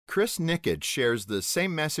Chris Nickett shares the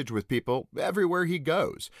same message with people everywhere he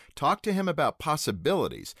goes. Talk to him about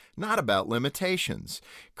possibilities, not about limitations.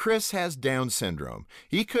 Chris has Down syndrome.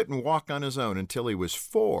 He couldn't walk on his own until he was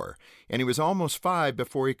 4, and he was almost 5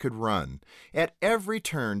 before he could run. At every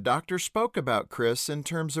turn, doctors spoke about Chris in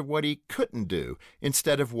terms of what he couldn't do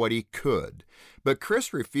instead of what he could. But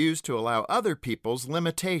Chris refused to allow other people's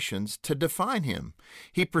limitations to define him.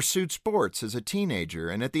 He pursued sports as a teenager,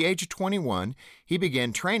 and at the age of 21, he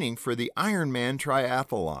began training for the Ironman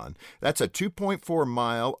Triathlon. That's a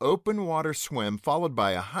 2.4-mile open water swim followed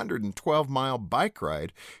by a 112-mile bike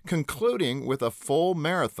ride, concluding with a full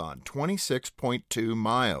marathon, 26.2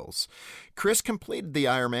 miles. Chris completed the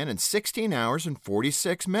Ironman in 16 hours and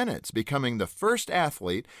 46 minutes, becoming the first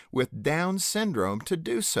athlete with Down syndrome to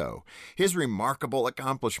do so. His remarkable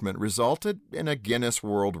accomplishment resulted in a Guinness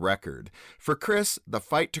World Record. For Chris, the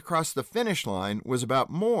fight to cross the finish line was about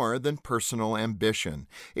more than personal ambition.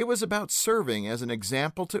 It was about serving as an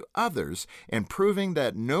example to others and proving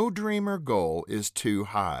that no dream or goal is too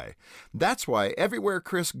high. That's why everywhere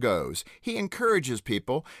Chris goes, he encourages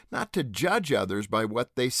people not to judge others by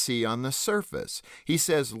what they see on the surface. He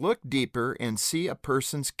says, look deeper and see a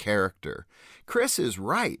person's character. Chris is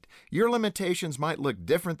right. Your limitations might look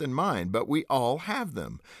different than mine, but we all have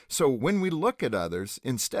them. So when we look at others,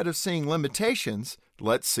 instead of seeing limitations,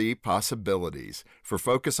 let's see possibilities. For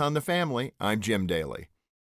Focus on the Family, I'm Jim Daly.